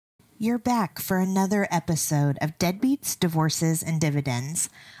You're back for another episode of Deadbeats, Divorces, and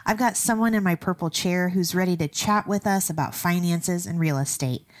Dividends. I've got someone in my purple chair who's ready to chat with us about finances and real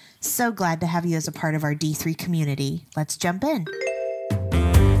estate. So glad to have you as a part of our D3 community. Let's jump in.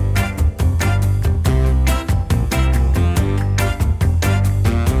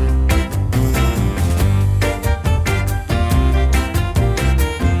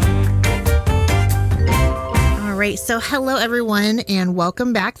 Right, so hello everyone and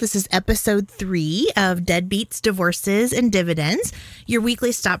welcome back. This is episode 3 of Deadbeats, Divorces, and Dividends, your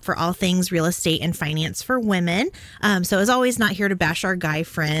weekly stop for all things real estate and finance for women. So as always, not here to bash our guy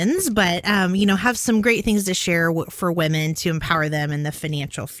friends, but have some great things to share for women to empower them in the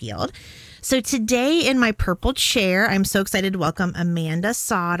financial field. So today in my purple chair, I'm so excited to welcome Amanda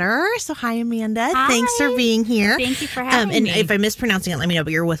Sautter. So hi, Amanda. Hi. Thanks for being here. Thank you for having me. And if I'm mispronouncing it, let me know.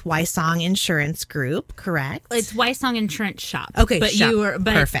 But you're with Wysong Insurance Group, correct? It's Wysong Insurance Shop. Okay, but shop.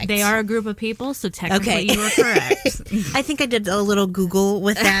 But Perfect. They are a group of people, so technically you were correct. I think I did a little Google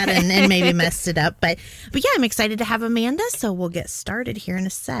with that and maybe messed it up. But yeah, I'm excited to have Amanda. So we'll get started here in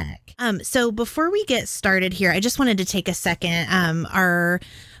a sec. So before we get started here, I just wanted to take a second. Our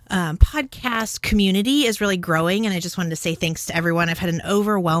podcast community is really growing, and I just wanted to say thanks to everyone. I've had an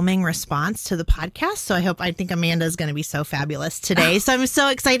overwhelming response to the podcast, so I think Amanda is going to be so fabulous today. So I'm so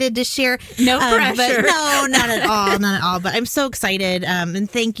excited to share. No pressure. But no, not at all. But I'm so excited, and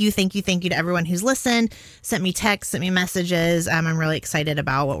thank you to everyone who's listened, sent me texts, sent me messages. I'm really excited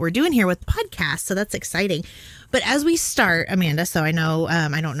about what we're doing here with the podcast, so that's exciting. But as we start, Amanda, so I know,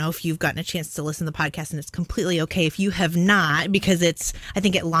 I don't know if you've gotten a chance to listen to the podcast, and it's completely okay if you have not, because I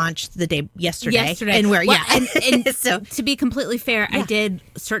think it launched the day yesterday. And and so to be completely fair, I did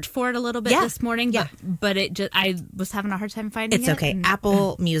search for it a little bit this morning, but I was having a hard time finding it. It's okay.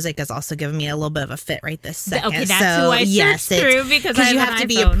 Apple Music has also given me a little bit of a fit right this second. Okay, that's who I searched through because you have to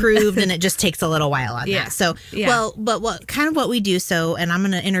be approved, and it just takes a little while on that. So, but what we do, and I'm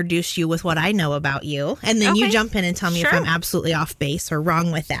going to introduce you with what I know about you, and then you jump in and tell me if I'm absolutely off base or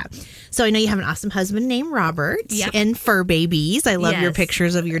wrong with that. So I know you have an awesome husband named Robert and fur babies. I love your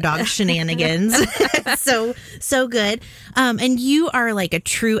pictures of your dog shenanigans. so good. And you are like a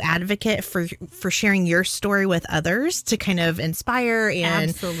true advocate for sharing your story with others to kind of inspire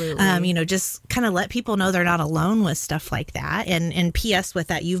and just kind of let people know they're not alone with stuff like that. And P.S. with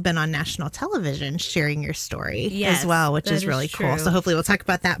that, you've been on national television sharing your story as well, which is really cool. So hopefully we'll talk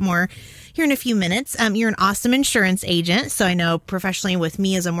about that more here in a few minutes. You're an awesome insurance agent. So I know professionally with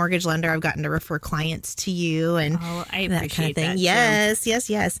me as a mortgage lender, I've gotten to refer clients to you and I that kind of thing. That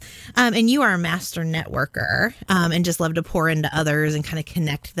Yes. And you are a master networker and just love to pour into others and kind of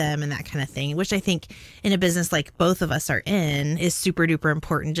connect them and that kind of thing, which I think in a business like both of us are in is super duper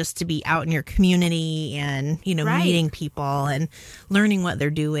important, just to be out in your community and, meeting people and learning what they're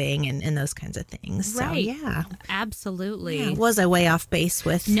doing and those kinds of things. Right. So, yeah. Absolutely. Yeah. Was I way off base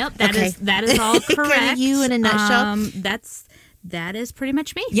with? Nope. That is all correct. Kind of you in a nutshell. That is pretty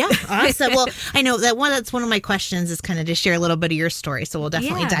much me. Yeah, awesome. Well, I know that's one of my questions is kind of to share a little bit of your story. So we'll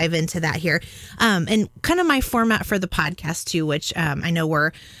definitely dive into that here. And kind of my format for the podcast too, which I know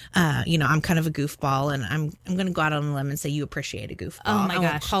I'm kind of a goofball, and I'm going to go out on a limb and say you appreciate a goofball. Oh my gosh,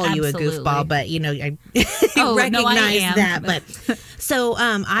 I won't call absolutely. you a goofball, but I recognize that. But so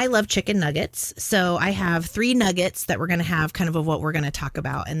I love chicken nuggets. So I have 3 nuggets that we're going to have kind of what we're going to talk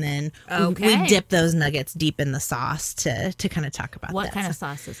about, and then we dip those nuggets deep in the sauce to kind of talk about what kind of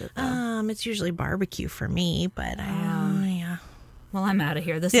sauce is it though? It's usually barbecue for me, but well, I'm out of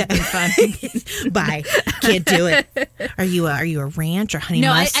here. This has been fun. Bye. Can't do it. Are you a ranch or honey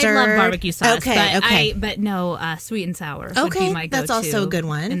mustard? I love barbecue sauce. Okay. But no, sweet and sour would be my go-to. That's also a good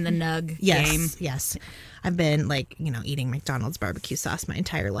one. In the nug game. Yes. I've been eating McDonald's barbecue sauce my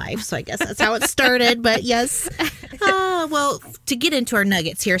entire life, so I guess that's how it started. But yes, well, to get into our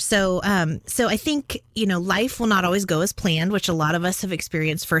nuggets here, so I think life will not always go as planned, which a lot of us have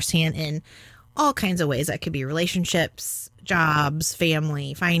experienced firsthand in all kinds of ways. That could be relationships, jobs,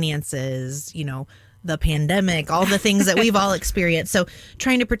 family, finances, the pandemic, all the things that we've all experienced. So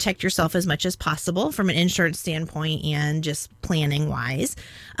trying to protect yourself as much as possible from an insurance standpoint and just planning wise.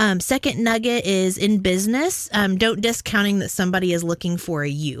 Second nugget is in business. Don't discounting that somebody is looking for a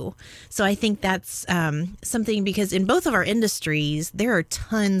you. So I think that's something, because in both of our industries, there are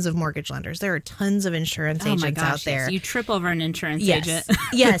tons of mortgage lenders. There are tons of insurance agents out there. Yes. You trip over an insurance agent.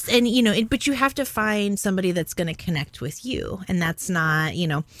 Yes. And, but you have to find somebody that's going to connect with you. And that's not,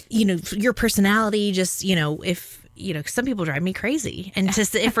 your personality, just, if some people drive me crazy, and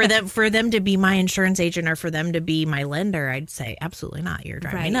for them to be my insurance agent or for them to be my lender, I'd say absolutely not. You're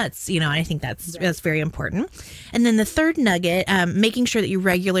driving me nuts. And I think that's very important. And then the third nugget, making sure that you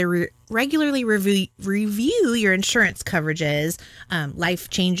regularly review your insurance coverages. Life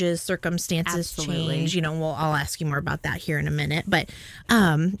changes, circumstances change. I'll ask you more about that here in a minute. But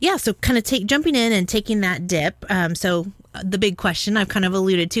so kind of jumping in and taking that dip. So the big question I've kind of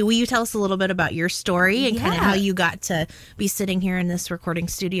alluded to. Will you tell us a little bit about your story and kind of how you got to be sitting here in this recording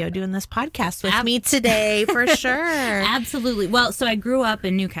studio doing this podcast with me today, for sure? Absolutely. Well, so I grew up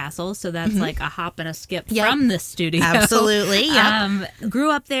in Newcastle, so that's like a hop and a skip from the studio. Absolutely. Yep.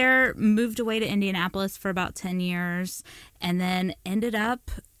 Grew up there, moved away to Indianapolis for about 10 years, and then ended up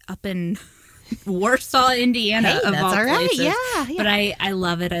in Warsaw, Indiana, of all places. Yeah. But I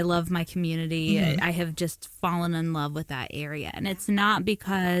love it. I love my community. I have just fallen in love with that area. And it's not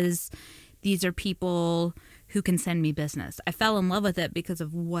because these are people who can send me business. I fell in love with it because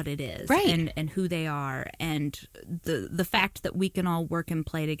of what it is and who they are, and the fact that we can all work and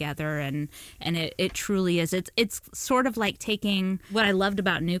play together, and it truly is. It's sort of like taking what I loved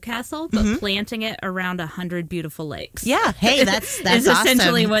about Newcastle, but planting it around 100 beautiful lakes. Yeah. Hey, that's is awesome.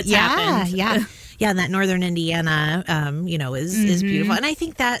 Essentially what's happened. Yeah, and that northern Indiana, is beautiful. And I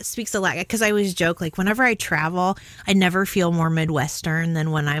think that speaks a lot, because I always joke, like, whenever I travel, I never feel more Midwestern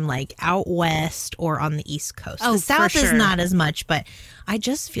than when I'm, like, out west or on the East Coast. The South is not as much, but I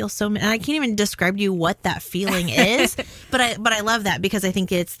just feel and I can't even describe to you what that feeling is, but I love that, because I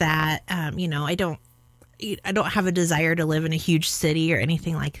think it's that, I don't have a desire to live in a huge city or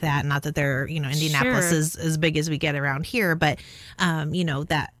anything like that. Not that they're, Indianapolis is as big as we get around here, but,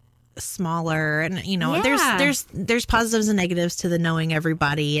 that smaller, and there's positives and negatives to the knowing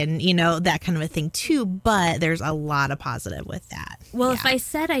everybody, and that kind of a thing too, but there's a lot of positive with that. If I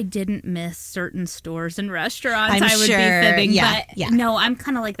said I didn't miss certain stores and restaurants, I would be fibbing. But no, I'm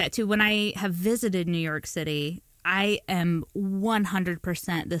kind of like that too. When I have visited New York City, I am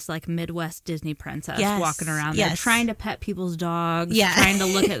 100% this like Midwest Disney princess walking around there, trying to pet people's dogs, trying to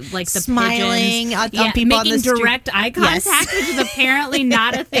look at like the smiling pigeons, on people, making on the direct eye contact, which is apparently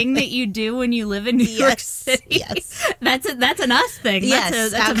not a thing that you do when you live in New York City. Yes, that's an us thing. Yes,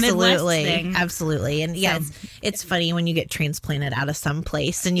 that's absolutely, a Midwest thing. Absolutely, and it's funny when you get transplanted out of some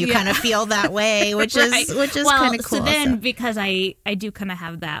place and you kind of feel that way, which is kind of cool. So then, because I do kind of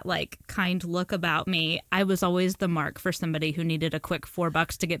have that like kind look about me, I was always the mark for somebody who needed a quick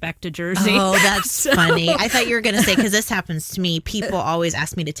 $4 to get back to Jersey. Oh, that's funny. I thought you were going to say, because this happens to me, people always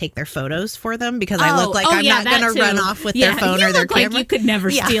ask me to take their photos for them because I look like I'm not going to run off with their phone or their camera. Like you could never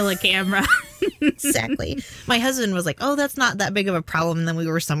steal a camera. Exactly. My husband was like, oh, that's not that big of a problem. And then we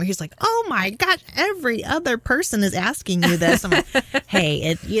were somewhere. He's like, oh my gosh, every other person is asking you this. I'm like, hey,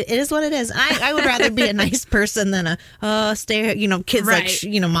 it is what it is. I would rather be a nice person than kids like,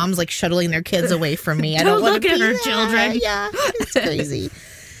 moms like shuttling their kids away from me. I don't want to look at her children. Yeah, it's crazy.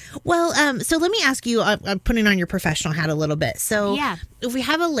 Well, so let me ask you, I'm putting on your professional hat a little bit. So if we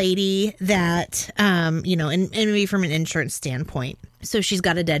have a lady that, and maybe from an insurance standpoint, so she's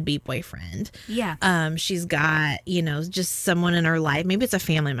got a deadbeat boyfriend. Yeah. She's got, just someone in her life. Maybe it's a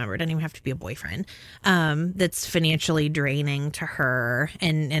family member. It doesn't even have to be a boyfriend. That's financially draining to her.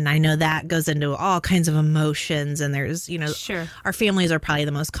 And I know that goes into all kinds of emotions. And there's, our families are probably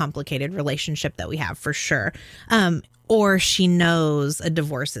the most complicated relationship that we have, for sure. Or she knows a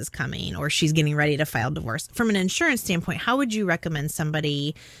divorce is coming, or she's getting ready to file divorce. From an insurance standpoint, how would you recommend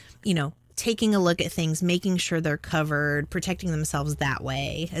somebody, taking a look at things, making sure they're covered, protecting themselves that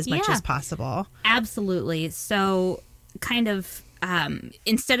way as much as possible? Absolutely. So kind of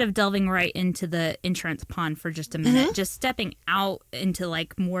instead of delving right into the insurance pond for just a minute, just stepping out into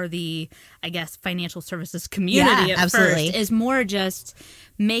like more the, I guess, financial services community at first is more just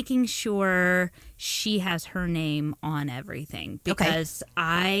making sure she has her name on everything, because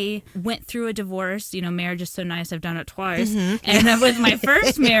I went through a divorce. Marriage is so nice, I've done it twice. And then with my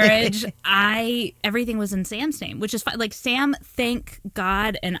first marriage, everything was in Sam's name, which is fine. Like, Sam, thank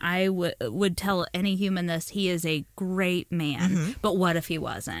God, and I would tell any human this, he is a great man. But what if he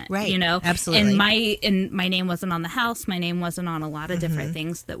wasn't? Right. Absolutely. And my name wasn't on the house. My name wasn't on a lot of different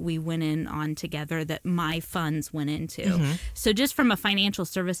things that we went in on together that my funds went into. So just from a financial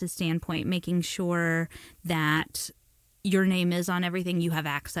services standpoint, making sure that your name is on everything, you have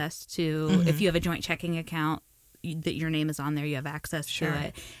access to. If you have a joint checking account, that your name is on there, you have access to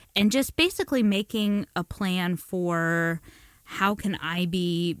it. And just basically making a plan for how can I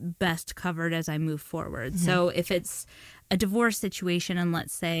be best covered as I move forward. So if it's a divorce situation, and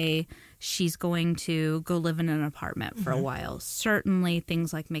let's say she's going to go live in an apartment for a while, certainly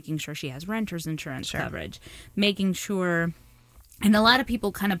things like making sure she has renter's insurance coverage, making sure, and a lot of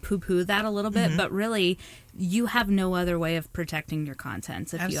people kind of poo-poo that a little bit, but really you have no other way of protecting your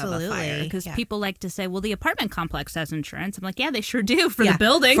contents if you have a fire. Because people like to say, well, the apartment complex has insurance. I'm like, yeah, they sure do for the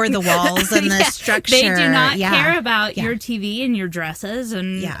building. For the walls and the structure. They do not care about your TV and your dresses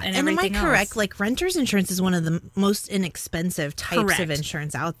and everything am I correct? else. Like, renter's insurance is one of the most inexpensive types of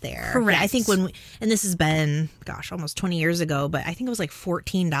insurance out there. Correct. Yeah, I think and this has been, almost 20 years ago, but I think it was like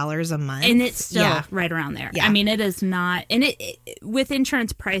 $14 a month. And it's still right around there. Yeah. I mean, it is not, and it with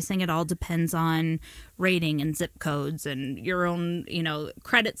insurance pricing, it all depends on rating and zip codes, and your own,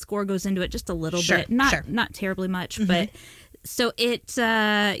 credit score goes into it just a little bit, not terribly much, but so it,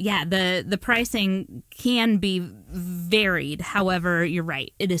 the pricing can be varied. However, you're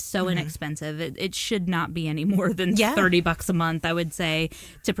right. It is so inexpensive. It should not be any more than $30 a month, I would say,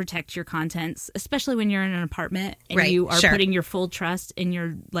 to protect your contents, especially when you're in an apartment and you are putting your full trust in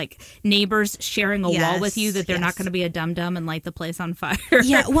your neighbors sharing a wall with you that they're not going to be a dum-dum and light the place on fire.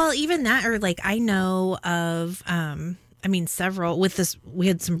 Yeah. Well, even that, or I know of, several with this. We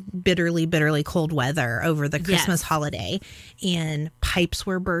had some bitterly cold weather over the Christmas holiday, and pipes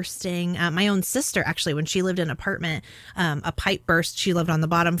were bursting. My own sister, actually, when she lived in an apartment, a pipe burst. She lived on the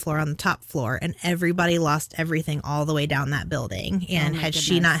bottom floor, on the top floor, and everybody lost everything all the way down that building. And had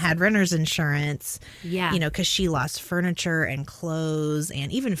she not had renter's insurance, because she lost furniture and clothes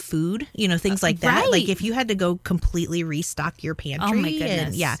and even food, things like that. Like if you had to go completely restock your pantry. Oh my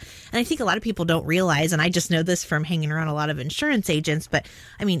goodness. And I think a lot of people don't realize, and I just know this from hanging around a lot of insurance agents, but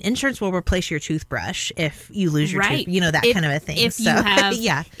insurance will replace your toothbrush if you lose your tooth, that kind of a thing.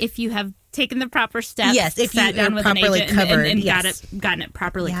 If you have taken the proper steps, if sat you down are with properly an agent covered, and gotten it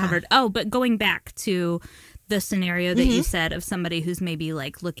properly covered. Oh, but going back to the scenario that you said of somebody who's maybe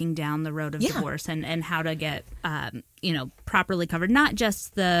looking down the road of divorce and how to get properly covered, not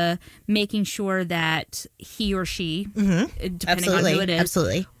just the making sure that he or she, depending on who it is,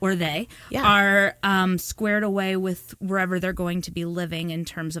 or they are squared away with wherever they're going to be living in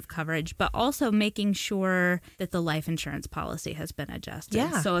terms of coverage, but also making sure that the life insurance policy has been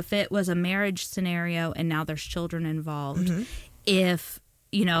adjusted. So if it was a marriage scenario and now there's children involved, if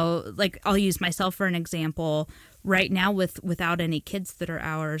I'll use myself for an example. Right now, without any kids that are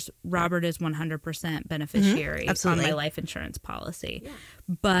ours, Robert is 100% beneficiary on my life insurance policy.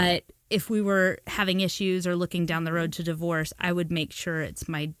 But if we were having issues or looking down the road to divorce, I would make sure it's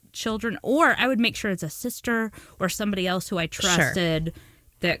my children, or I would make sure it's a sister or somebody else who I trusted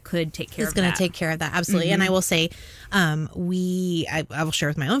that could take care of that. Is going to take care of that. Absolutely. And I will say, I will share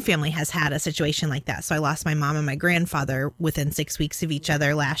with my own family, has had a situation like that. So I lost my mom and my grandfather within 6 weeks of each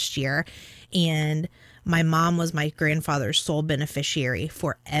other last year. And my mom was my grandfather's sole beneficiary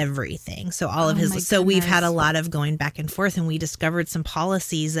for everything. So all of his, so we've had a lot of going back and forth, and we discovered some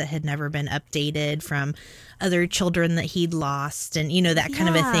policies that had never been updated from other children that he'd lost, and that kind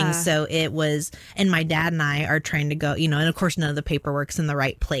of a thing. So it was, and my dad and I are trying to go, and of course none of the paperwork's in the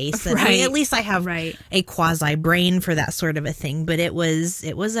right place. And at least I have a quasi brain for that sort of a thing, but it was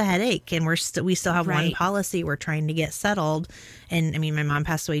a headache, and we still have one policy we're trying to get settled. And my mom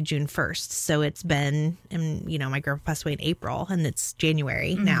passed away June 1st. So it's been, and my grandpa passed away in April, and it's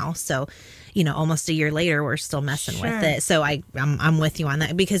January now. So, almost a year later, we're still messing with it. So I'm with you on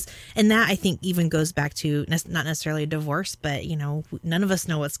that, because, and that I think even goes back to not necessarily a divorce, but, none of us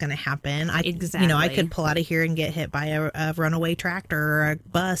know what's going to happen. I could pull out of here and get hit by a runaway tractor or a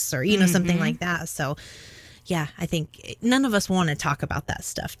bus or, something like that. So, yeah, I think none of us want to talk about that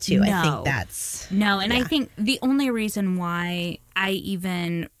stuff, too. No. I think that's... No, and I think the only reason why I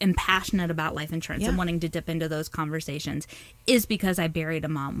even am passionate about life insurance and wanting to dip into those conversations is because I buried a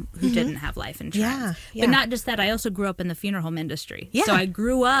mom who didn't have life insurance. But not just that, I also grew up in the funeral home industry. So I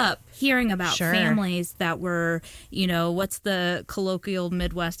grew up hearing about families that were, what's the colloquial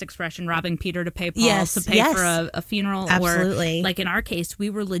Midwest expression, robbing Peter to pay Paul to pay for a funeral. Absolutely. Or like in our case, we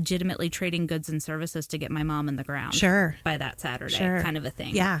were legitimately trading goods and services to get my mom in the ground by that Saturday kind of a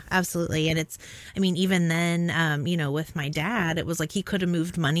thing. Yeah, absolutely. And it's, even then, with my dad, it was like he could have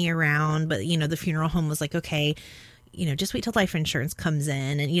moved money around, but the funeral home was like, okay, just wait till life insurance comes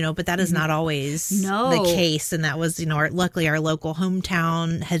in, and but that is not always the case. And that was, luckily our local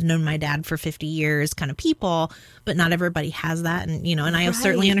hometown had known my dad for 50 years kind of people, but not everybody has that. And and I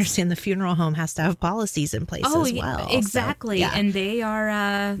certainly understand the funeral home has to have policies in place as well. Exactly. So, and they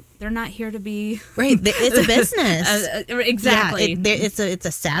are they're not here to be it's a business. Exactly. It's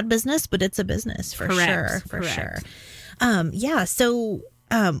a sad business, but it's a business for sure. For sure. So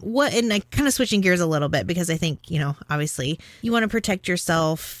and I kind of switching gears a little bit because I think, obviously you want to protect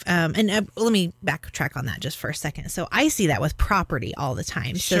yourself. And let me backtrack on that just for a second. So I see that with property all the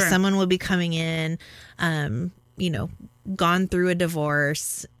time. So someone will be coming in, gone through a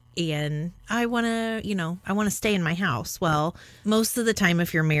divorce, and I want to stay in my house. Well, most of the time,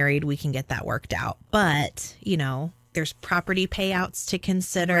 if you're married, we can get that worked out. But, there's property payouts to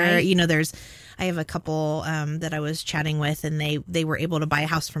consider. Right. I have a couple that I was chatting with, and they were able to buy a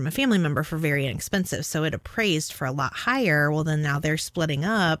house from a family member for very inexpensive. So it appraised for a lot higher. Well, then now they're splitting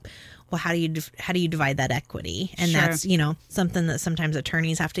up. Well, how do you divide that equity? And that's, something that sometimes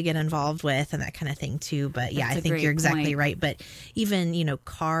attorneys have to get involved with and that kind of thing too. But yeah, I think you're exactly right. But even,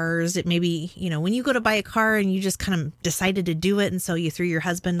 cars, it may be, when you go to buy a car and you just kind of decided to do it. And so you threw your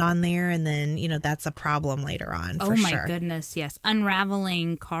husband on there, and then, that's a problem later on. Oh my goodness. Yes.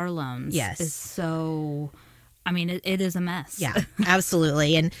 Unraveling car loans is so... it is a mess. Yeah,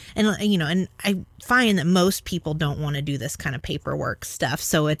 absolutely. And I find that most people don't want to do this kind of paperwork stuff.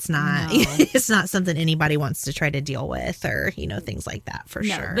 So it's not, it's not something anybody wants to try to deal with or, things like that for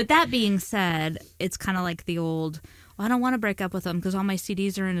sure. But that being said, it's kind of like the old, I don't want to break up with him because all my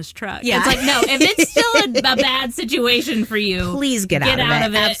CDs are in his truck. Yeah. It's like, no, if it's still a bad situation for you, please get out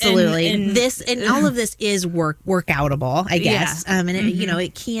of it. Absolutely. And all of this is workoutable, I guess. Yeah.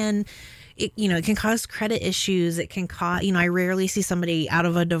 It can... it can cause credit issues. It can cause, I rarely see somebody out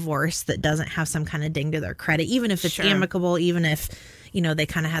of a divorce that doesn't have some kind of ding to their credit, even if it's amicable, even if, they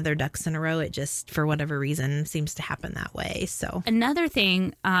kind of had their ducks in a row. It just, for whatever reason, seems to happen that way. So another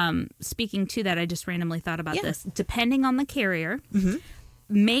thing, speaking to that, I just randomly thought about this. Depending on the carrier,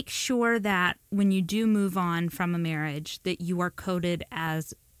 make sure that when you do move on from a marriage, that you are coded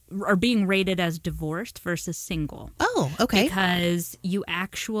as or being rated as divorced versus single. Oh, okay. Because you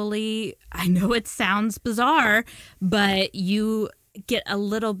actually, I know it sounds bizarre, but you get a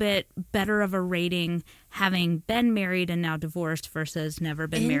little bit better of a rating having been married and now divorced versus never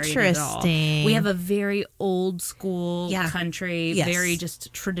been married at all. We have a very old school country, very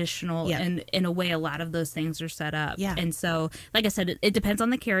just traditional, and in a way a lot of those things are set up. Yeah. And so, like I said, it depends on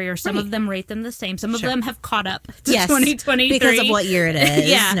the carrier. Some of them rate them the same. Some of them have caught up to 2023. Because of what year it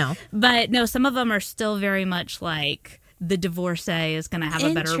is. But no, some of them are still very much like the divorcee is going to have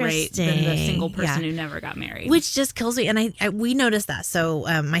a better rate than the single person who never got married. Which just kills me. And we noticed that. So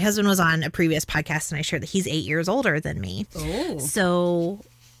my husband was on a previous podcast and I shared that he's 8 years older than me. Oh. So,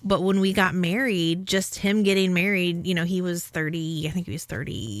 but when we got married, just him getting married, he was 30, I think he was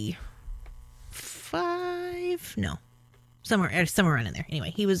 35. No, somewhere around in there.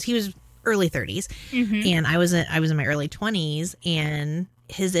 Anyway, he was early 30s and I was in my early 20s, and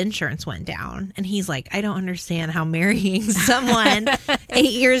his insurance went down, and he's like, I don't understand how marrying someone 8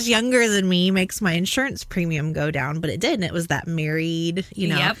 years younger than me makes my insurance premium go down, but it did, and it was that married,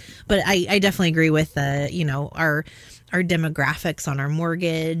 Yep. But I definitely agree with our demographics on our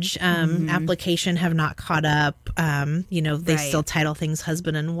mortgage application have not caught up. They still title things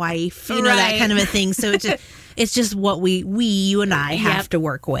husband and wife, that kind of a thing. So it's just what you and I have to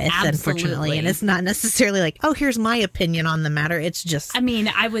work with, unfortunately. And it's not necessarily like, oh, here's my opinion on the matter. It's just,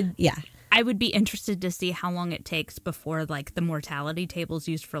 I would be interested to see how long it takes before, like, the mortality tables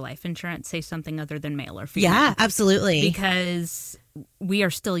used for life insurance say something other than male or female. Yeah, absolutely. Because we are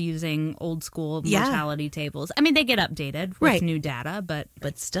still using old school mortality tables. I mean, they get updated with new data, but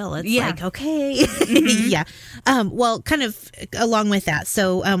still, it's like, okay. Yeah. Well, kind of along with that.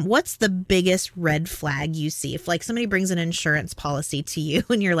 So what's the biggest red flag you see? If, like, somebody brings an insurance policy to you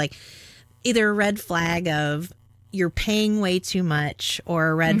and you're like, either a red flag of you're paying way too much, or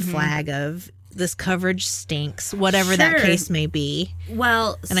a red flag of this coverage stinks, whatever that case may be.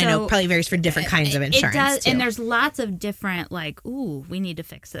 Well, and I know it probably varies for different kinds of insurance. It does, too. And there's lots of different, like, ooh, we need to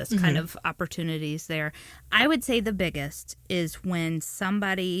fix this kind of opportunities there. I would say the biggest is when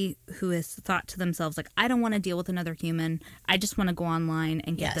somebody who has thought to themselves, like, I don't want to deal with another human. I just want to go online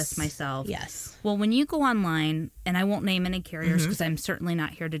and get this myself. Yes. Well, when you go online, and I won't name any carriers because I'm certainly not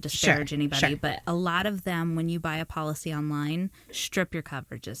here to disparage anybody, but a lot of them, when you buy a policy online, strip your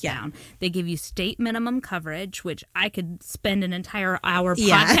coverages down. They give you state minimum coverage, which I could spend an entire hour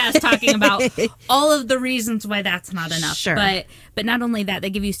podcast talking about all of the reasons why that's not enough. Sure. But not only that,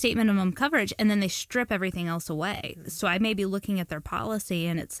 they give you state minimum coverage, and then they strip everything else away. So I may be looking at their policy,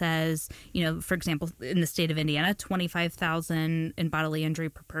 and it says, for example, in the state of Indiana, $25,000 in bodily injury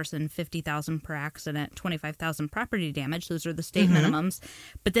per person, $50,000 per accident, $25,000 property damage. Those are the state minimums.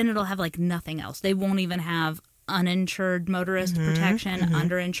 But then it'll have, like, nothing else. They won't even have uninsured motorist protection,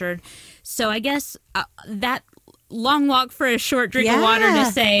 underinsured. So I guess that long walk for a short drink of water to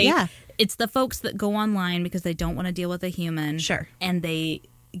say, it's the folks that go online because they don't want to deal with a human. Sure. And they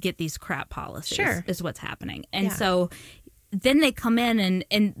get these crap policies. Sure. Is what's happening. And so then they come in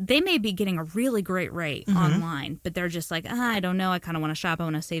and they may be getting a really great rate online, but they're just like, I don't know. I kind of want to shop. I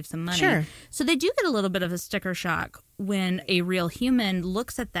want to save some money. Sure. So they do get a little bit of a sticker shock when a real human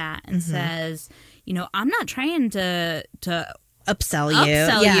looks at that and says, I'm not trying to upsell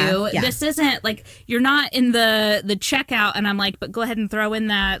you. Yeah. This isn't like you're not in the checkout and I'm like, but go ahead and throw in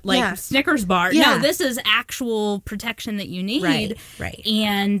that Snickers bar. Yeah. No, this is actual protection that you need. Right.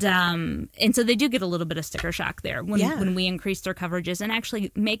 And so they do get a little bit of sticker shock there when we increase their coverages and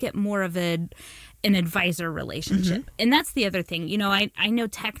actually make it more of an advisor relationship. And that's the other thing. I know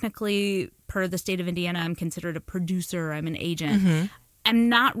technically per the state of Indiana, I'm considered a producer. I'm an agent. I'm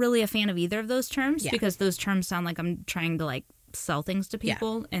not really a fan of either of those terms because those terms sound like I'm trying to sell things to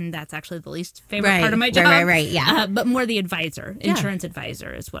people, and that's actually the least favorite part of my job. Right, yeah. But more the advisor, insurance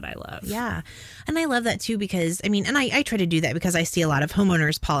advisor is what I love. Yeah. And I love that too because, I try to do that because I see a lot of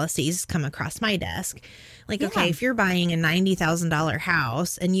homeowners policies come across my desk. Okay, if you're buying a $90,000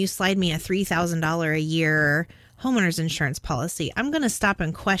 house and you slide me a $3,000 a year homeowners insurance policy, I'm going to stop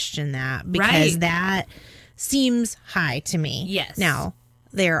and question that because that seems high to me. Yes. Now,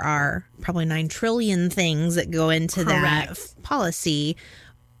 there are probably 9 trillion things that go into that policy,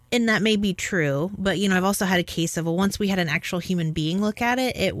 and that may be true. But, I've also had a case of, once we had an actual human being look at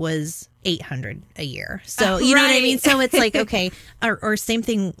it, it was $800 a year. So, you know what I mean? So it's like, okay, or same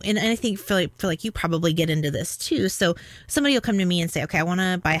thing. And I think, feel like you probably get into this too. So somebody will come to me and say, okay, I want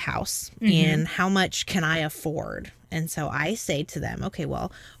to buy a house and how much can I afford? And so I say to them, okay, well,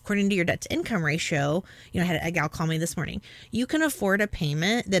 according to your debt to income ratio, I had a gal call me this morning. You can afford a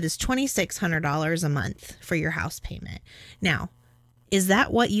payment that is $2,600 a month for your house payment. Now, is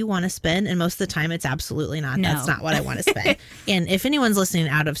that what you want to spend? And most of the time, it's absolutely not. No. That's not what I want to spend. And if anyone's listening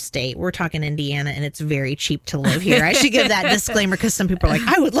out of state, we're talking Indiana, and it's very cheap to live here. I should give that disclaimer because some people are like,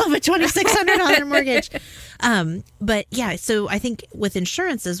 I would love a $2,600 mortgage. But yeah, so I think with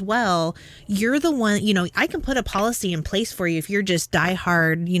insurance as well, you're the one, I can put a policy in place for you if you're just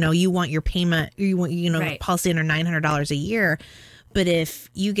diehard, you want your payment, you want, policy under $900 a year. But if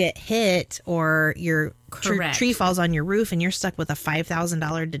you get hit or your tree falls on your roof and you're stuck with a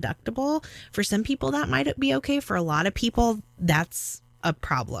 $5,000 deductible, for some people that might be okay. For a lot of people, that's a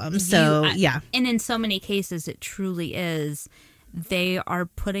problem. So, And in so many cases, it truly is. They are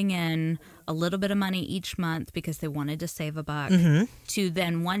putting in a little bit of money each month because they wanted to save a buck to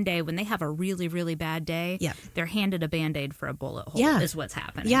then one day when they have a really, really bad day, they're handed a Band-Aid for a bullet hole is what's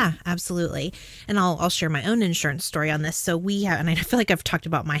happening. Yeah, absolutely. And I'll share my own insurance story on this. So we have, and I feel like I've talked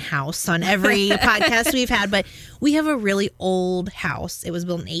about my house on every podcast we've had, but we have a really old house. It was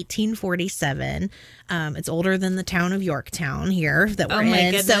built in 1847. It's older than the town of Yorktown here that we're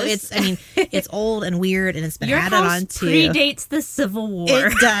in. Goodness. So it's old and weird, and it's been added on to. Predates the Civil War.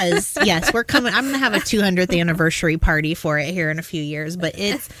 It does. Yes, we're coming. I'm going to have a 200th anniversary party for it here in a few years. But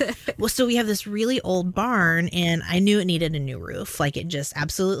so we have this really old barn, and I knew it needed a new roof. It just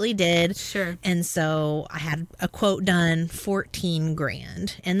absolutely did. Sure. And so I had a quote done,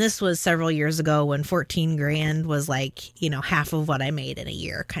 $14,000, and this was several years ago when $14,000 was half of what I made in a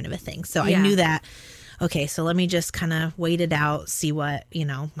year, kind of a thing. So I knew that. Okay, so let me just kind of wait it out, see what,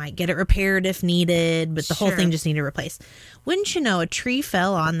 might get it repaired if needed, but the whole thing just needed replaced. Wouldn't you know, a tree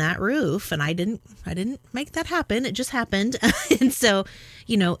fell on that roof, and I didn't make that happen. It just happened. And so,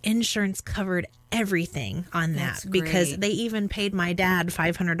 insurance covered everything on that because they even paid my dad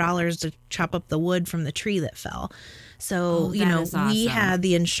 $500 to chop up the wood from the tree that fell. So, we had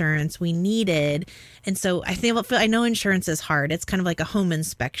the insurance we needed. And so I know insurance is hard. It's kind of like a home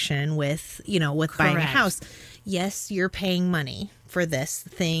inspection with buying a house. Yes, you're paying money for this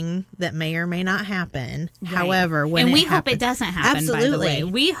thing that may or may not happen. Right. However, we hope it doesn't happen. Absolutely. By the way.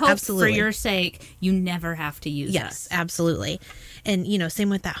 We hope for your sake you never have to use us. Yes, absolutely. And, same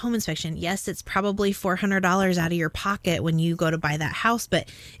with that home inspection. Yes, it's probably $400 out of your pocket when you go to buy that house. But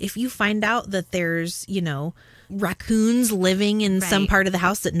if you find out that there's, raccoons living in some part of the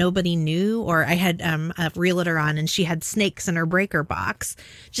house that nobody knew, or I had a realtor on and she had snakes in her breaker box.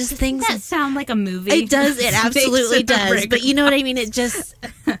 Just things that sound like a movie. It does. It absolutely does. But you know what I mean? It just,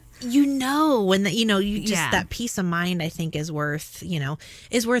 when that peace of mind, I think is worth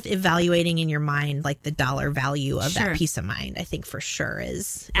evaluating in your mind, the dollar value of that peace of mind. I think for sure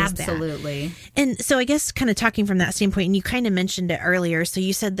is absolutely. That. And so I guess kind of talking from that standpoint, and you kind of mentioned it earlier. So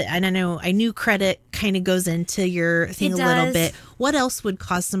you said that, and I knew credit kind of goes into your thing a little bit. what else would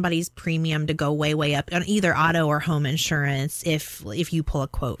cause somebody's premium to go way, way up on either auto or home insurance if you pull a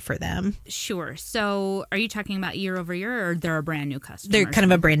quote for them? Sure. So are you talking about year over year, or they're a brand new customer? They're kind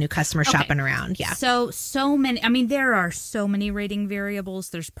of a brand new customer shopping around. Yeah. So many, I mean, there are so many rating variables.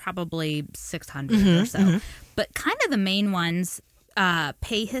 There's probably 600 or so. But kind of the main ones,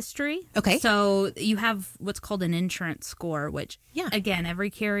 pay history. Okay. So you have what's called an insurance score, which, again, every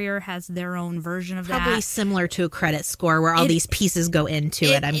carrier has their own version of that. Probably similar to a credit score where all these pieces go into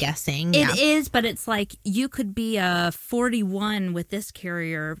it, I'm guessing. It is, but it's like you could be a 41 with this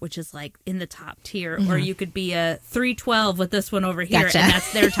carrier, which is like in the top tier, or you could be a 312 with this one over here, and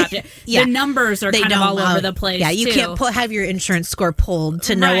that's their top tier. The numbers are kind of all over the place. Yeah, you can't have your insurance score pulled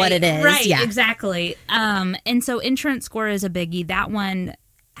to know what it is. Right, exactly. And so insurance score is a biggie. That one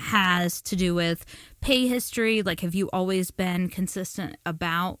has to do with pay history. Like, have you always been consistent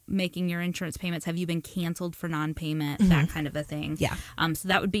about making your insurance payments? Have you been canceled for non-payment? That kind of a thing. Yeah. So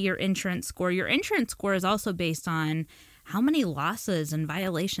that would be your insurance score. Your insurance score is also based on how many losses and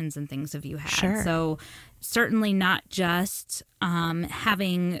violations and things have you had. Sure. So certainly not just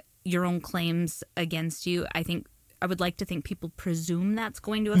having your own claims against you. I would like to think people presume that's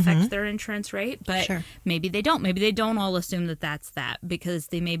going to affect their insurance rate, but maybe they don't. Maybe they don't all assume that that's that, because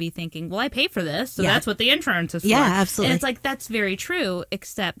they may be thinking, well, I pay for this, so that's what the insurance is for. Yeah, absolutely. And it's like, that's very true,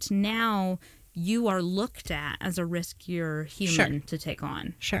 except now you are looked at as a riskier human to take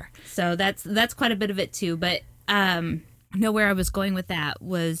on. Sure. So that's quite a bit of it too. But where I was going with that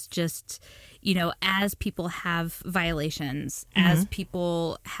was just, as people have violations, as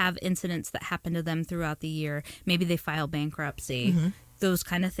people have incidents that happen to them throughout the year, maybe they file bankruptcy, those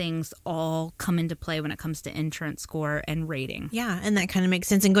kind of things all come into play when it comes to insurance score and rating. Yeah, and that kind of makes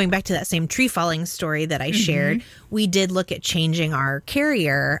sense. And going back to that same tree falling story that I shared, we did look at changing our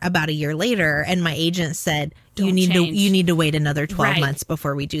carrier about a year later, and my agent said, you need to wait another 12 months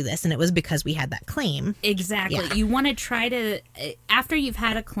before we do this. And it was because we had that claim. Exactly. Yeah. You want to try to, after you've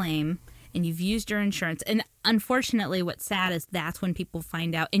had a claim and you've used your insurance, and unfortunately what's sad is that's when people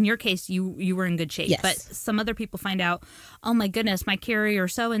find out. In your case, you were in good shape, but some other people find out, oh my goodness, my carrier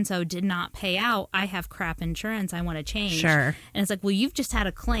so-and-so did not pay out. I have crap insurance. I want to change. Sure. And it's like, well, you've just had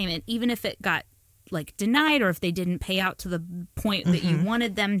a claim, and even if it got like denied, or if they didn't pay out to the point that you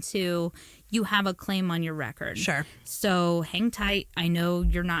wanted them to, you have a claim on your record. Sure. So hang tight. I know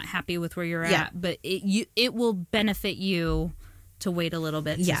you're not happy with where you're at, but it will benefit you to wait a little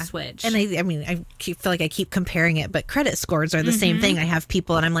bit to switch. And I feel like I keep comparing it, but credit scores are the same thing. I have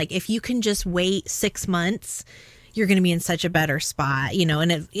people, and I'm like, if you can just wait 6 months, you're going to be in such a better spot, and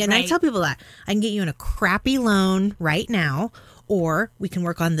I tell people that I can get you in a crappy loan right now, or we can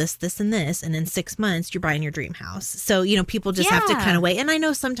work on this, this, and this, and in 6 months, you're buying your dream house. So, people just have to kind of wait. And I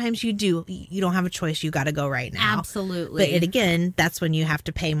know sometimes you don't have a choice. You got to go right now. Absolutely. But again, that's when you have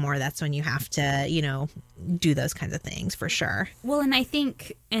to pay more. That's when you have to, do those kinds of things for sure. Well, and I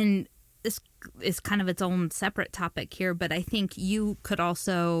think, and this is kind of its own separate topic here, but I think you could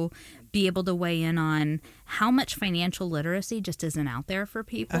also be able to weigh in on how much financial literacy just isn't out there for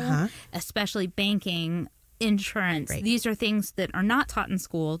people, especially banking, insurance. These are things that are not taught in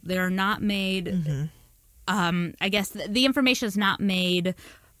school. They're not made, I guess the information is not made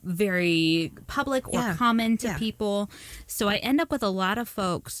very public or common to people. So I end up with a lot of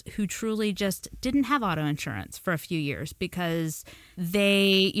folks who truly just didn't have auto insurance for a few years because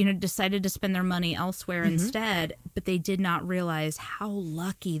they, decided to spend their money elsewhere instead, but they did not realize how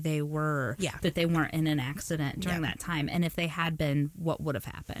lucky they were that they weren't in an accident during that time. And if they had been, what would have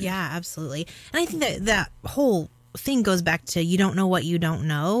happened? Yeah, absolutely. And I think that whole thing goes back to you don't know what you don't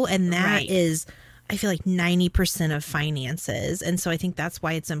know. And that is, I feel like 90% of finances. And so I think that's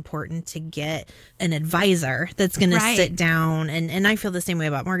why it's important to get an advisor that's going to sit down. And I feel the same way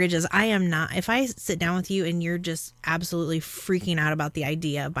about mortgages. I am not, if I sit down with you and you're just absolutely freaking out about the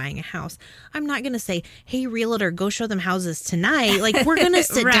idea of buying a house, I'm not going to say, hey, realtor, go show them houses tonight. Like, we're going to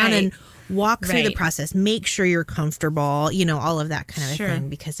sit down and walk through the process, make sure you're comfortable, all of that kind of thing,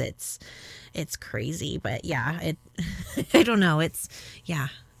 because it's crazy. But I don't know.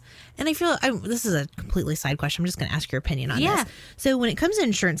 And I feel this is a completely side question. I'm just going to ask your opinion on this. So when it comes to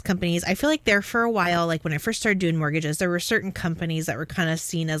insurance companies, I feel like there for a while, like when I first started doing mortgages, there were certain companies that were kind of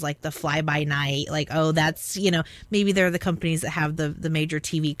seen as like the fly by night, like, oh, that's, maybe they're the companies that have the major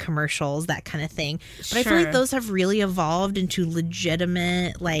TV commercials, that kind of thing. But I feel like those have really evolved into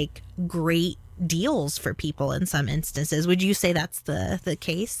legitimate, like, great deals for people in some instances. Would you say that's the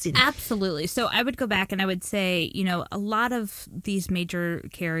case? Absolutely. So I would go back and I would say, a lot of these major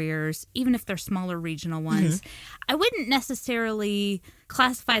carriers, even if they're smaller regional ones, I wouldn't necessarily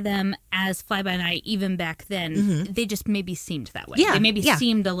classify them as fly-by-night even back then. They just maybe seemed that way. They maybe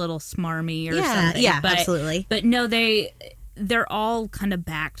seemed a little smarmy or something. Yeah, absolutely. But no, they're all kind of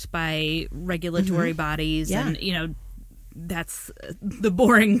backed by regulatory bodies, and that's the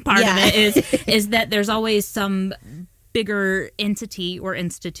boring part of it is that there's always some bigger entity or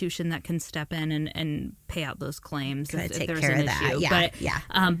institution that can step in and pay out those claims if there's an issue.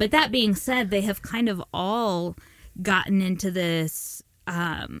 But that being said, they have kind of all gotten into this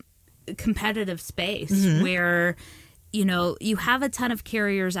competitive space where you have a ton of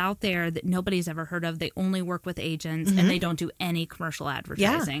carriers out there that nobody's ever heard of. They only work with agents and they don't do any commercial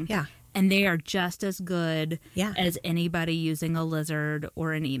advertising. And they are just as good as anybody using a lizard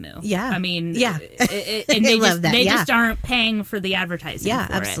or an emu. I mean, and they just aren't paying for the advertising.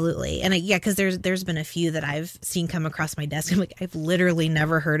 For absolutely. It. And because there's been a few that I've seen come across my desk. I'm like, I've literally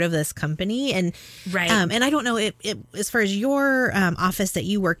never heard of this company. And and I don't know as far as your office that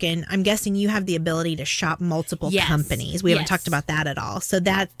you work in, I'm guessing you have the ability to shop multiple companies. We haven't talked about that at all. So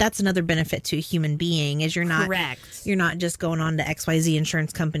that's another benefit to a human being is you're not just going on to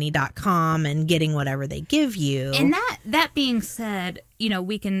xyzinsurancecompany.com and getting whatever they give you. And that being said,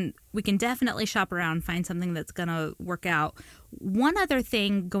 we can definitely shop around, find something that's going to work out. One other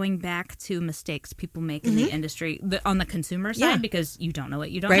thing, going back to mistakes people make in the industry, on the consumer side, because you don't know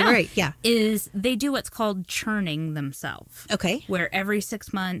what you don't know, is they do what's called churning themselves. Okay. Where every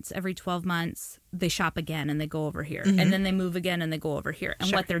 6 months, every 12 months, they shop again and they go over here. And then they move again and they go over here.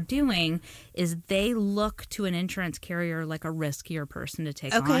 And what they're doing is they look to an insurance carrier like a riskier person to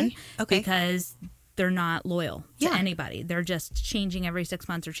take on. Because they're not loyal to anybody. They're just changing every 6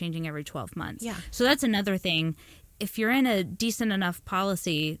 months or changing every 12 months. So that's another thing. If you're in a decent enough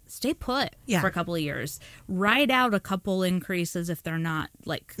policy, stay put for a couple of years. Ride out a couple increases if they're not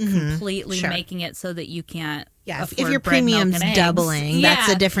completely making it so that you can't afford if your bread, premium's milk, and doubling, that's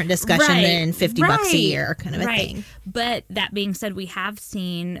a different discussion than $50 a year kind of a thing. But that being said, we have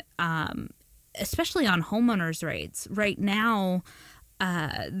seen, especially on homeowners rates, right now,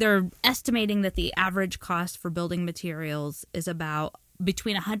 they're estimating that the average cost for building materials is about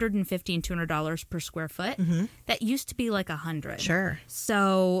between $150 and $200 per square foot. That used to be like $100. Sure.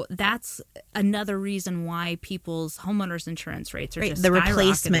 So that's another reason why people's homeowners insurance rates are just the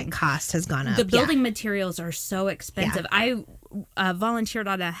replacement cost has gone up. The building materials are so expensive. I volunteered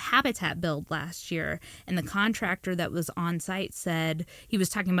on a habitat build last year, and the contractor that was on site said he was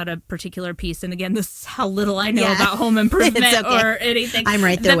talking about a particular piece. And again, this is how little I know about home improvement or anything. I'm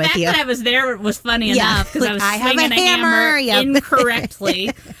right there with you. The fact that I was there was funny enough because I was swinging a hammer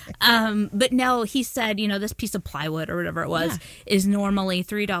incorrectly. But no, he said, this piece of plywood or whatever it was is normally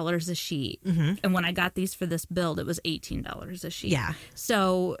 $3 a sheet. And when I got these for this build, it was $18 a sheet.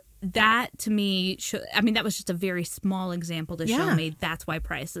 So that to me, that was just a very small example to show me that's why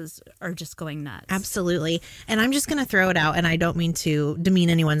prices are just going nuts. Absolutely. And I'm just going to throw it out, and I don't mean to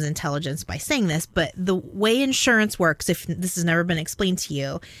demean anyone's intelligence by saying this, but the way insurance works, if this has never been explained to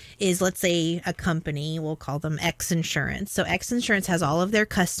you, is let's say a company, we'll call them X Insurance. So X Insurance has all of their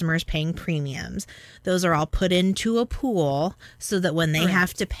customers paying premiums. Those are all put into a pool so that when they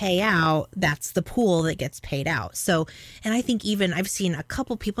have to pay out, that's the pool that gets paid out. So, and I think even I've seen a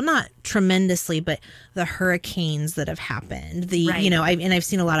couple people, not tremendously, but the hurricanes that have happened, I've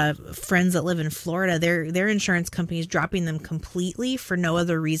seen a lot of friends that live in Florida, their insurance companies dropping them completely for no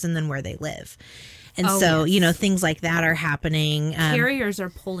other reason than where they live. And things like that are happening. Carriers are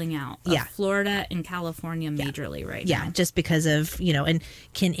pulling out of Florida and California majorly right now. Just because of, and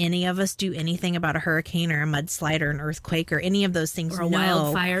can any of us do anything about a hurricane or a mudslide or an earthquake or any of those things? Or a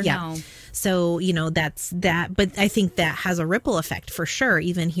wildfire? No. So, that's that. But I think that has a ripple effect for sure.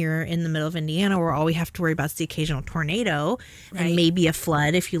 Even here in the middle of Indiana, where all we have to worry about is the occasional tornado and maybe a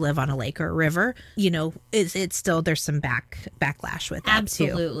flood if you live on a lake or a river. It's still, there's some backlash with that too.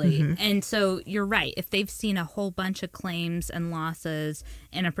 Absolutely. And so you're right. If they've seen a whole bunch of claims and losses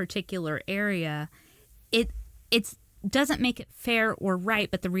in a particular area, it doesn't make it fair or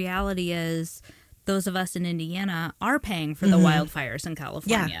right. But the reality is, those of us in Indiana are paying for the wildfires in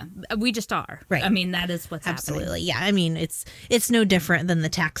California. We just are. Right. That is what's Absolutely. happening. It's no different than the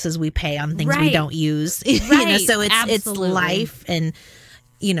taxes we pay on things we don't use. So it's life and,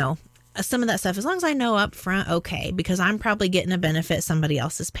 some of that stuff, as long as I know up front, okay, because I'm probably getting a benefit somebody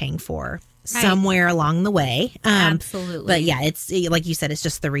else is paying for. somewhere along the way. Absolutely. But yeah, it's like you said, it's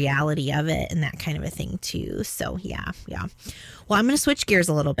just the reality of it and that kind of a thing too. So yeah. Well, I'm going to switch gears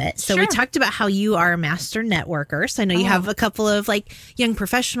a little bit. So we talked about how you are a master networker. So I know you have a couple of like young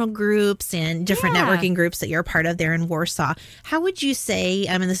professional groups and different networking groups that you're a part of there in Warsaw. How would you say,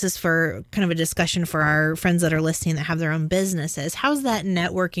 I mean, this is for kind of a discussion for our friends that are listening that have their own businesses. How's that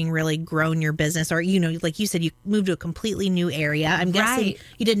networking really grown your business? Or, you know, like you said, you moved to a completely new area. I'm guessing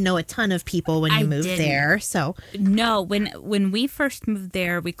you didn't know a ton of people when you moved there. So no, when we first moved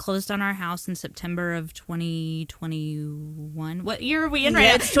there, we closed on our house in September of 2021. What year are we in?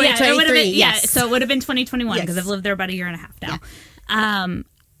 Right? It's 2023. So it would have been 2021 because I've lived there about a year and a half now. Yeah.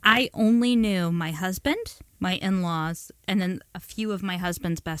 I only knew my husband, my in-laws, and then a few of my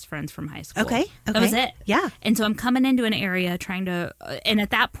husband's best friends from high school. Okay. That was it. Yeah. And so I'm coming into an area trying to, and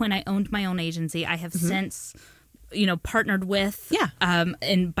at that point I owned my own agency. I have since, you know, partnered with. Yeah.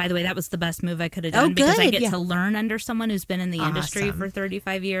 And by the way, that was the best move I could have done because I get to learn under someone who's been in the industry for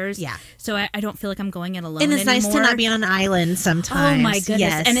 35 years. Yeah. So I don't feel like I'm going it alone anymore. And it's nice to not be on an island sometimes. Oh my goodness.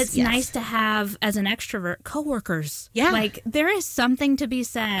 Yes. And it's nice to have, as an extrovert, coworkers. Yeah. Like there is something to be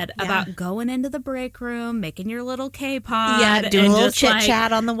said about going into the break room, making your little K-pod. Yeah, doing a little chit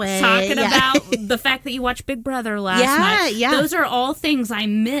chat on the way. Talking about the fact that you watched Big Brother last night. Yeah. Those are all things I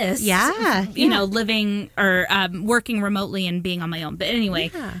miss. Yeah. You know, living or working remotely and being on my own. But anyway,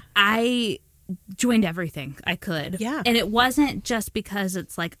 I joined everything I could. Yeah. And it wasn't just because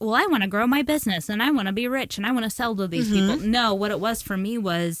it's like, well, I want to grow my business and I want to be rich and I want to sell to these people. No, what it was for me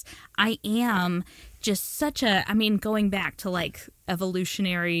was I am just going back to like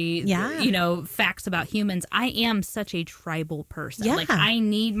evolutionary, you know, facts about humans. I am such a tribal person. Yeah. Like I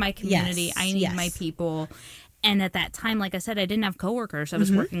need my community. Yes. I need my people. And at that time, like I said, I didn't have coworkers I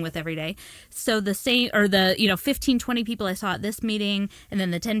was working with every day. So the 15, 20 people I saw at this meeting and then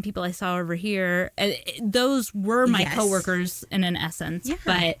the 10 people I saw over here, those were my coworkers in an essence. Yeah.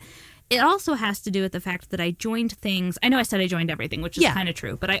 But it also has to do with the fact that I joined things. I know I said I joined everything, which is kind of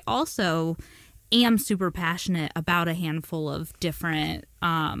true. But I also am super passionate about a handful of different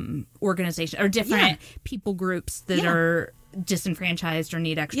organizations or different people groups that are disenfranchised or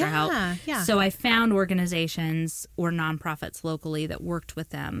need extra help. Yeah. So I found organizations or nonprofits locally that worked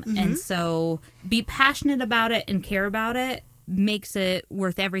with them. And so be passionate about it and care about it makes it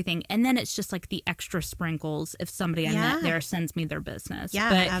worth everything. And then it's just like the extra sprinkles if somebody I met there sends me their business. Yeah,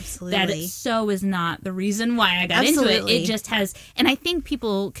 but absolutely. That is not the reason why I got into it. It just has, and I think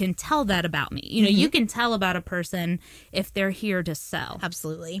people can tell that about me. You know, you can tell about a person if they're here to sell.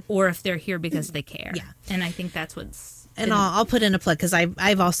 Absolutely. Or if they're here because they care. Yeah. And I think that's what's... And I'll put in a plug because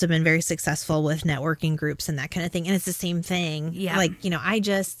I've also been very successful with networking groups and that kind of thing. And it's the same thing. Yeah. Like, you know,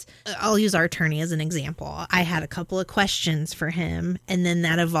 I'll use our attorney as an example. I had a couple of questions for him and then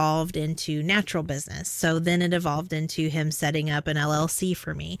that evolved into natural business. So then it evolved into him setting up an LLC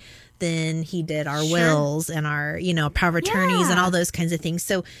for me. Then he did our wills and our, you know, power of attorneys and all those kinds of things.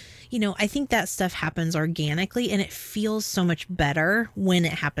 So, you know, I think that stuff happens organically and it feels so much better when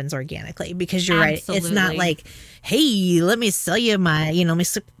it happens organically because you're right. It's not like, hey, let me sell you let me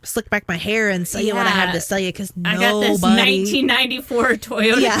slick back my hair and sell you what I have to sell you because I got this 1994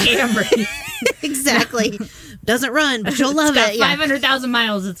 Toyota Camry. Exactly. Doesn't run, but you'll love it. 500,000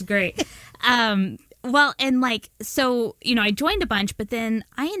 miles. It's great. Well, and like, so, you know, I joined a bunch, but then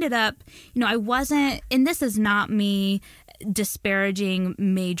I ended up, you know, I wasn't, and this is not me disparaging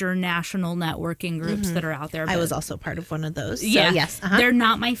major national networking groups that are out there. I was also part of one of those. So yes. They're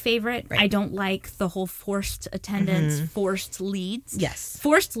not my favorite. Right. I don't like the whole forced attendance, forced leads. Yes.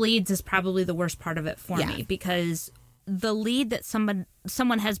 Forced leads is probably the worst part of it for me because the lead that someone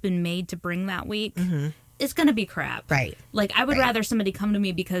has been made to bring that week is going to be crap. Right. Like I would rather somebody come to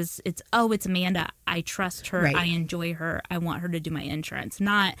me because it's Amanda. I trust her. Right. I enjoy her. I want her to do my insurance.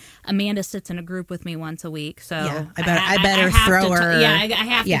 Not Amanda sits in a group with me once a week. So I better throw her. I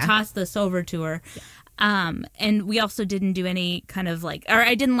have to toss this over to her. Yeah. And we also didn't do any kind of like, or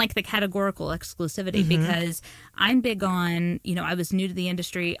I didn't like the categorical exclusivity because I'm big on, you know, I was new to the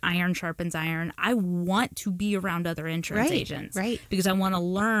industry. Iron sharpens iron. I want to be around other insurance agents. Right. Because I want to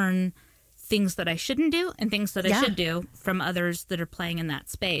learn things that I shouldn't do and things that I should do from others that are playing in that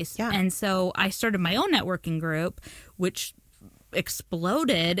space. Yeah. And so I started my own networking group, which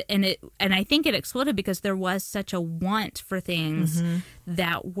exploded, and I think it exploded because there was such a want for things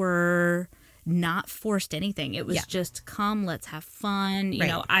that were not forced anything. It was just come, let's have fun. You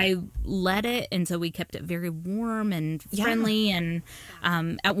know, I led it, and so we kept it very warm and friendly. And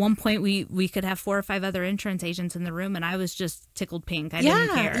at one point, we could have 4 or 5 other insurance agents in the room, and I was just tickled pink. I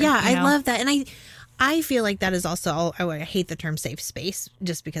didn't care. Yeah, I love that, and I feel like that is also, I hate the term safe space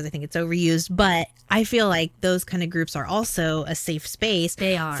just because I think it's overused, but I feel like those kind of groups are also a safe space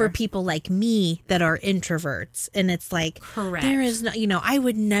for people like me that are introverts. And it's like, correct. There is no, I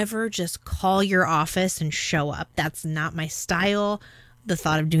would never just call your office and show up. That's not my style. The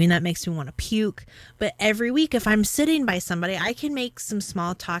thought of doing that makes me want to puke. But every week, if I'm sitting by somebody, I can make some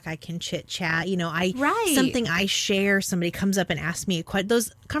small talk. I can chit chat. Something I share. Somebody comes up and asks me a question.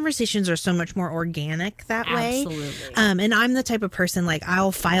 Those conversations are so much more organic that way. Absolutely. And I'm the type of person, like,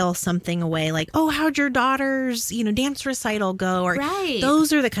 I'll file something away, like, oh, how'd your daughter's dance recital go? Or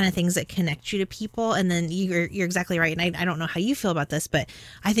those are the kind of things that connect you to people. And then you're exactly right. And I don't know how you feel about this, but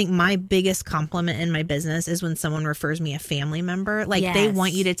I think my biggest compliment in my business is when someone refers me a family member. Like, they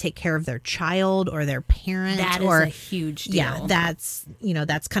want you to take care of their child or their parent. That is a huge deal. Yeah, that's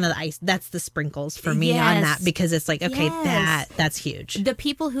kind of the ice. That's the sprinkles for me on that, because it's like, okay, that's huge. The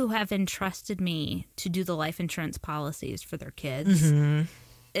people who have entrusted me to do the life insurance policies for their kids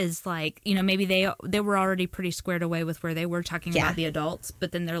is like, maybe they were already pretty squared away with where they were talking about the adults,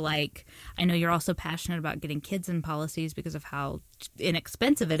 but then they're like, I know you're also passionate about getting kids in policies because of how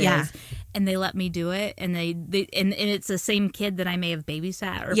inexpensive it is, and they let me do it, and they and it's the same kid that I may have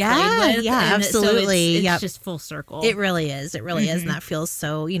babysat or played with. Absolutely. So it's just full circle. It really is. It really is, and that feels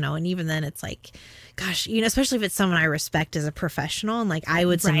so, and even then it's like, gosh, especially if it's someone I respect as a professional and like I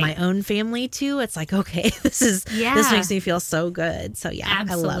would send my own family to, it's like, okay, this makes me feel so good. So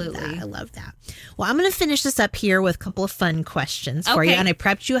absolutely. I love that. Well, I'm going to finish this up here with a couple of fun questions for you. And I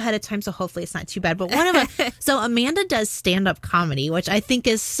prepped you ahead of time, so hopefully it's not too bad. But one of them, so Amanda does stand-up comedy, which I think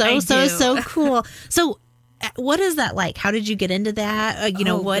is so cool. So what is that like? How did you get into that?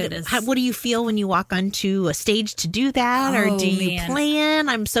 What do you feel when you walk onto a stage to do that? Or do you plan?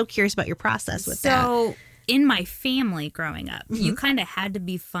 I'm so curious about your process with that. So in my family growing up, you kind of had to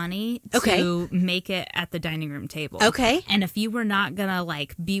be funny to make it at the dining room table. Okay. And if you were not going to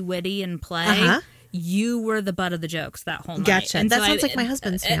like be witty and play, you were the butt of the jokes that whole night. Gotcha. And that sounds like my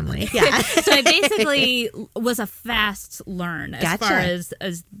husband's family. So I basically was a fast learn as far as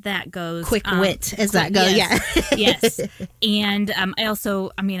that goes. Quick wit as that goes. Yes. And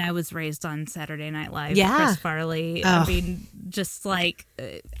I was raised on Saturday Night Live. Chris Farley. I mean, just like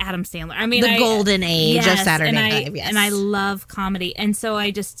Adam Sandler. I mean, the golden age of Saturday Night Live. Yes. And I love comedy. And so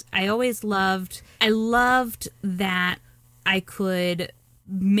I loved that I could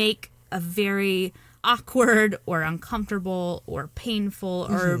make a very awkward or uncomfortable or painful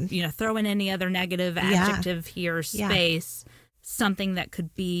or throw in any other negative adjective here, space, something that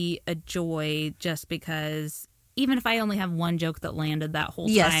could be a joy, just because even if I only have one joke that landed that whole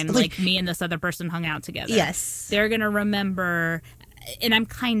time, like me and this other person hung out together, they're gonna remember. And I'm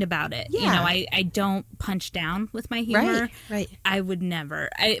kind about it. I don't punch down with my humor. Right. I would never.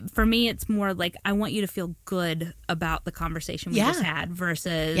 For me, it's more like I want you to feel good about the conversation we just had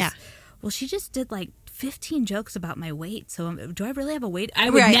versus, well, she just did like 15 jokes about my weight. So do I really have a weight? I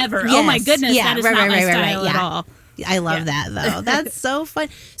would never. Yes. Oh, my goodness. That is not my style at all. I love that, though. That's so fun.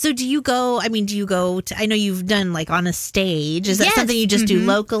 So do you go to, I know you've done like on a stage. Is that something you just do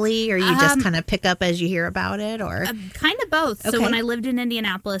locally, or you just kind of pick up as you hear about it, or? Kind of both. Okay. So when I lived in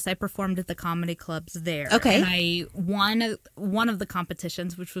Indianapolis, I performed at the comedy clubs there. Okay. And I won one of the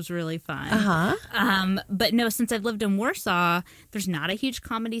competitions, which was really fun. But no, since I've lived in Warsaw, there's not a huge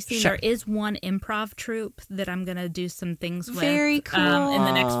comedy scene. Sure. There is one improv troupe that I'm going to do some things with. Very cool. In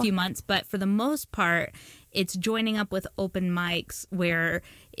the next few months. But for the most part, it's joining up with open mics where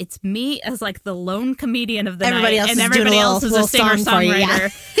it's me as like the lone comedian of the night, and everybody else is a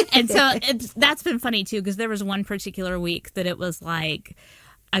singer-songwriter. And so that's been funny too, because there was one particular week that it was like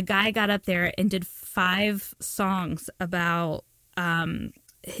a guy got up there and did 5 songs about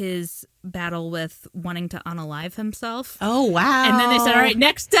his battle with wanting to unalive himself. Oh, wow. And then they said, all right,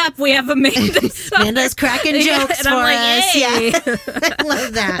 next up we have Amanda Sautter. Amanda's cracking jokes for us. Yeah. I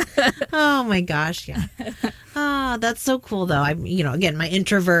love that. Oh my gosh. Yeah. Oh, that's so cool though. I'm, again, my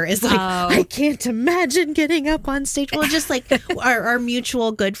introvert is like, I can't imagine getting up on stage. Well, just like our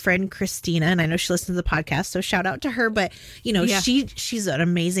mutual good friend, Christina, and I know she listens to the podcast, so shout out to her, but she's an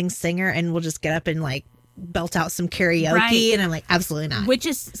amazing singer and will just get up and like belt out some karaoke, and I'm like, absolutely not. Which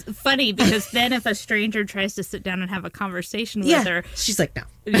is funny, because then if a stranger tries to sit down and have a conversation with her, she's like, no.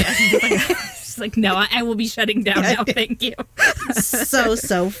 She's like, no, I will be shutting down now, thank you.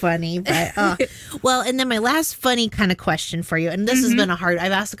 so funny. But well, and then my last funny kind of question for you, and this has been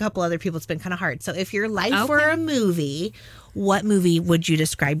I've asked a couple other people, it's been kind of hard. So if your life were a movie, what movie would you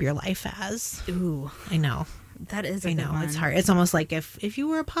describe your life as? Ooh, I know. That is I a know, good one. it's hard. It's almost like if you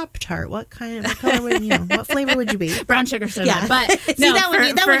were a Pop-Tart, what color would you, what flavor would you be? Brown sugar soda. Yeah. But See,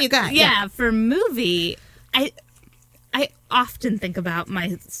 that one you got. Yeah, for movie, I often think about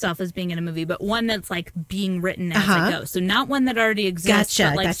myself as being in a movie, but one that's like being written as I go. So not one that already exists.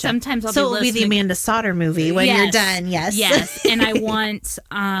 Gotcha. But like sometimes I'll so be it'll be the Amanda Sautter movie when you're done. Yes. Yes. And I want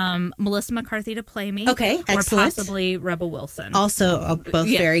Melissa McCarthy to play me. Okay. Or Excellent. possibly Rebel Wilson. Also, both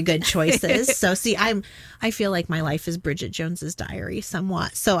very good choices. So see, I feel like my life is Bridget Jones's Diary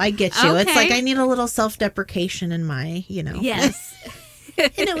somewhat. So I get you. Okay. It's like I need a little self-deprecation in my, Yes.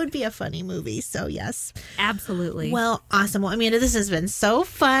 and it would be a funny movie. So yes, absolutely. Well, awesome. Well, Amanda, this has been so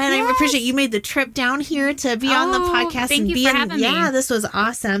fun. Yes. I appreciate you made the trip down here to be on the podcast. Thank you for having me. Yeah, this was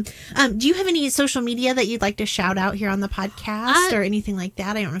awesome. Do you have any social media that you'd like to shout out here on the podcast or anything like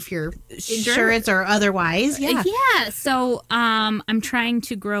that? I don't know if you're insurance or otherwise. Yeah. Yeah. So I'm trying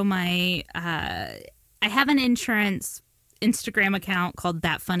to grow my. I have an insurance Instagram account called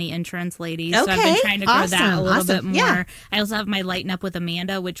That Funny Insurance Lady. So I've been trying to grow that a little bit more. Yeah. I also have my Lighten Up with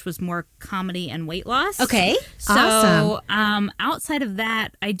Amanda, which was more comedy and weight loss. Okay. So outside of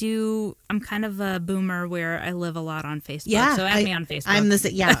that, I'm kind of a boomer where I live a lot on Facebook. Yeah. So add me on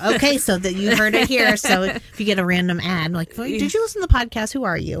Facebook. Okay. So that you heard it here. So if you get a random ad like, did you listen to the podcast? Who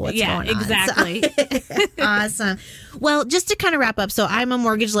are you? What's going on? Exactly. So, awesome. Well, just to kind of wrap up. So I'm a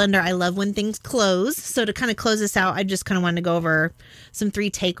mortgage lender. I love when things close. So to kind of close this out, I just kind of want to go over some 3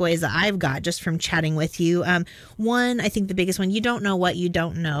 takeaways that I've got just from chatting with you. One, I think the biggest one, you don't know what you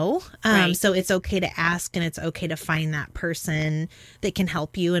don't know. Right. So it's okay to ask and it's okay to find that person that can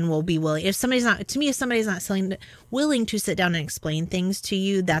help you and will be willing. If somebody's not willing to sit down and explain things to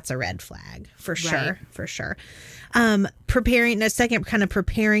you, that's a red flag for sure. Right. For sure. Preparing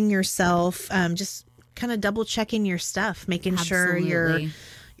yourself, just kind of double checking your stuff, making sure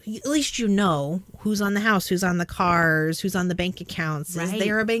at least you know who's on the house, who's on the cars, who's on the bank accounts. Right. Is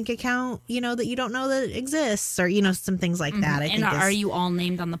there a bank account, that you don't know that exists, or some things like that. I think are you all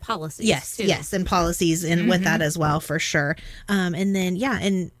named on the policies? Yes, too? Yes, and policies and with that as well, for sure. And then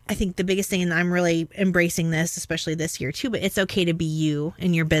and I think the biggest thing, and I'm really embracing this, especially this year too, but it's okay to be you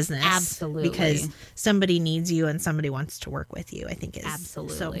in your business. Absolutely. Because somebody needs you and somebody wants to work with you, I think is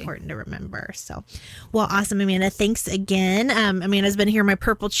absolutely so important to remember. So, well, awesome, Amanda. Thanks again. Amanda's been here in my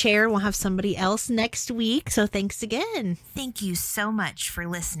purple chair. We'll have somebody else next week. So thanks again. Thank you so much for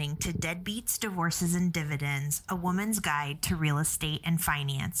listening to Deadbeats, Divorces, and Dividends, a woman's guide to real estate and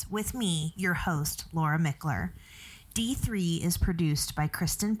finance with me, your host, Laura Mickler. D3 is produced by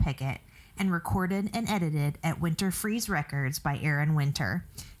Kristen Pickett and recorded and edited at Winter Freeze Records by Aaron Winter.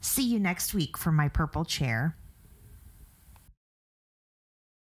 See you next week from my purple chair.